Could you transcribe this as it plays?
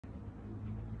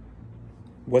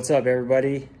What's up,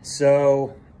 everybody?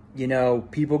 So,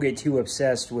 people get too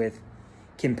obsessed with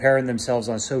comparing themselves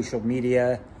on social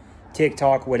media,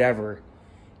 TikTok, whatever.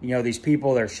 These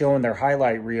people are showing their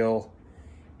highlight reel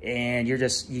and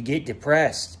you get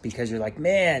depressed because you're like,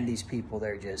 man, these people,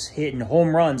 they're just hitting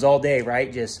home runs all day, right?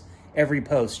 Just every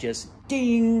post, just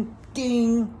ding,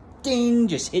 ding, ding,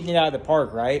 just hitting it out of the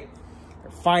park, right?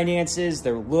 Their finances,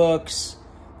 their looks,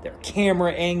 their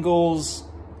camera angles,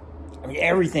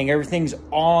 everything's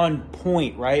on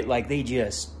point, right? Like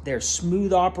they're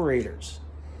smooth operators,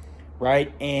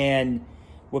 right? And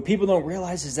what people don't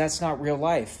realize is that's not real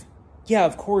life. Yeah,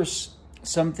 of course,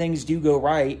 some things do go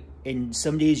right. And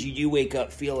some days you do wake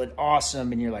up feeling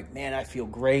awesome and you're like, man, I feel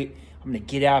great. I'm going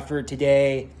to get after it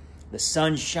today. The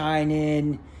sun's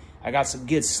shining. I got some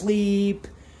good sleep.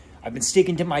 I've been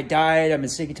sticking to my diet. I've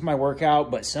been sticking to my workout.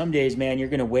 But some days, man, you're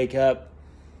going to wake up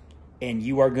and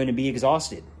you are going to be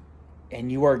exhausted. And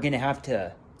you are going to have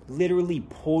to literally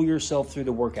pull yourself through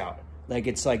the workout. Like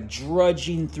it's like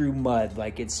drudging through mud.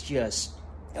 Like it's just,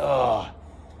 ugh.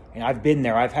 And I've been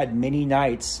there. I've had many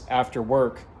nights after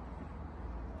work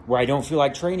where I don't feel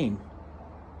like training.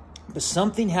 But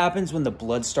something happens when the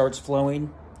blood starts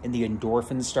flowing and the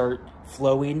endorphins start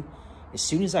flowing. As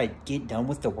soon as I get done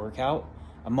with the workout,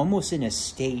 I'm almost in a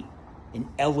state, an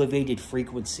elevated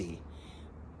frequency.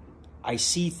 I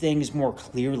see things more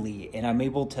clearly and I'm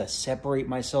able to separate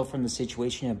myself from the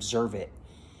situation and observe it.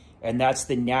 And that's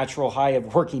the natural high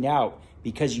of working out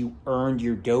because you earned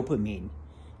your dopamine.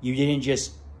 You didn't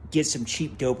just get some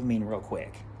cheap dopamine real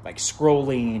quick, like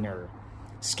scrolling or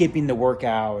skipping the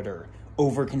workout or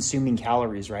over consuming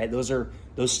calories, right? Those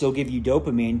still give you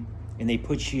dopamine and they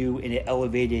put you in an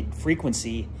elevated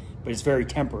frequency, but it's very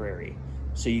temporary.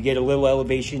 So you get a little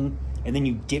elevation and then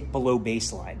you dip below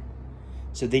baseline.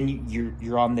 So then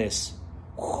you're on this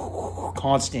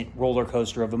constant roller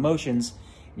coaster of emotions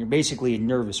and you're basically a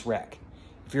nervous wreck.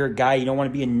 If you're a guy, you don't want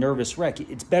to be a nervous wreck.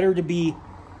 It's better to be,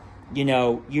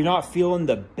 you're not feeling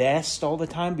the best all the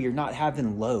time, but you're not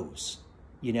having lows.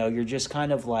 You're just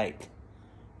kind of like,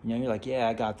 you're like, yeah,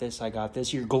 I got this.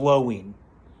 You're glowing.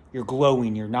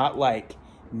 You're not like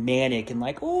manic and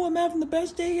like, oh, I'm having the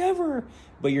best day ever.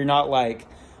 But you're not like,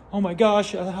 oh my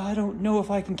gosh, I don't know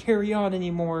if I can carry on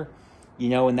anymore.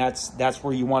 And that's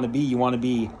where you want to be. You want to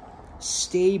be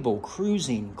stable,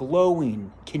 cruising,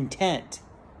 glowing, content.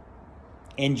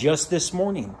 And just this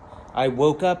morning, I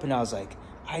woke up and I was like,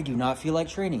 I do not feel like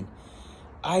training.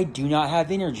 I do not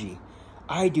have energy.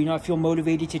 I do not feel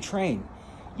motivated to train,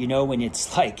 and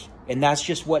it's like, and that's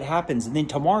just what happens. And then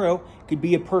tomorrow could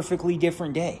be a perfectly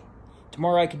different day.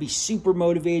 Tomorrow I could be super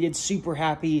motivated, super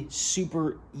happy,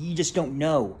 you just don't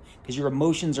know because your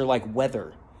emotions are like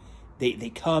weather.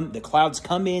 They come, the clouds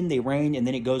come in, they rain, and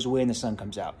then it goes away and the sun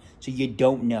comes out. So you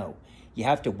don't know. You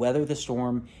have to weather the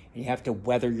storm and you have to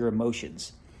weather your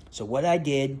emotions. So what I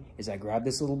did is I grabbed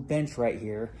this little bench right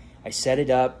here. I set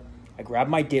it up. I grabbed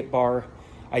my dip bar.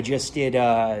 I just did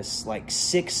like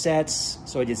 6 sets.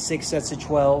 So I did 6 sets of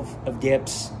 12 of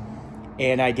dips.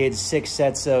 And I did 6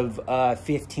 sets of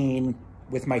 15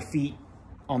 with my feet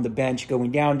on the bench going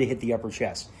down to hit the upper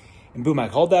chest. And boom, I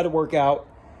called that a workout.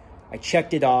 I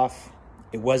checked it off.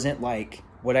 It wasn't like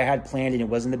what I had planned and it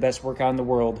wasn't the best workout in the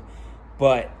world.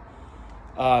 But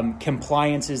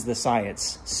compliance is the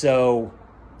science. So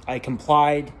I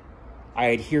complied.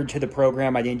 I adhered to the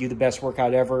program. I didn't do the best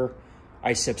workout ever.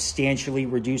 I substantially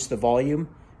reduced the volume,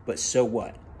 but so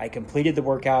what? I completed the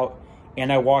workout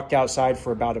and I walked outside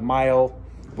for about a mile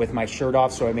with my shirt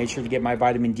off, so I made sure to get my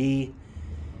vitamin D.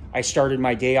 I started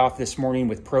my day off this morning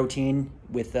with protein,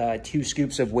 with 2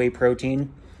 scoops of whey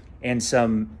protein and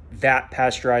some vat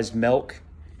pasteurized milk,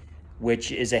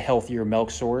 which is a healthier milk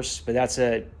source, but that's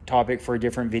a topic for a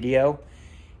different video.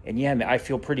 And yeah, I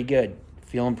feel pretty good,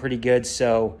 feeling pretty good.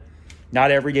 So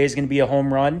not every day is going to be a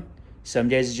home run. Some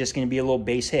days it's just going to be a little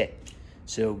base hit.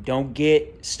 So don't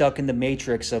get stuck in the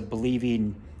matrix of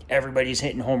believing everybody's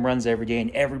hitting home runs every day and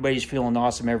everybody's feeling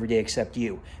awesome every day except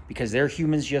you, because they're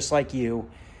humans just like you.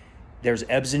 There's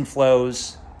ebbs and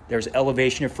flows. There's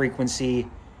elevation of frequency.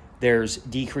 There's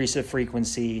decrease of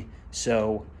frequency.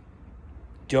 So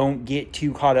don't get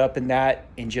too caught up in that.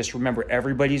 And just remember,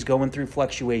 everybody's going through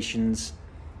fluctuations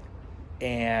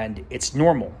and it's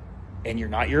normal. And you're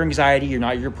not your anxiety, you're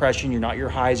not your depression, you're not your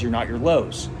highs, you're not your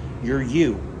lows. You're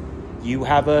you. You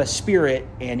have a spirit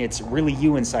and it's really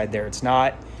you inside there. It's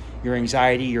not your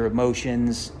anxiety, your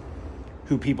emotions,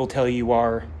 who people tell you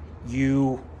are.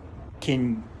 You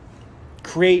can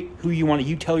create who you want.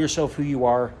 You tell yourself who you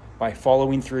are by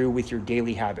following through with your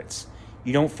daily habits.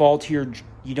 You don't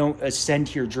ascend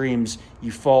to your dreams.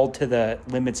 You fall to the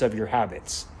limits of your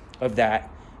habits of that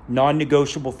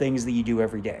non-negotiable things that you do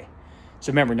every day.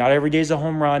 So remember, not every day is a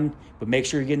home run, but make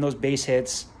sure you're getting those base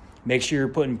hits. Make sure you're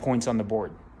putting points on the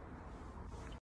board.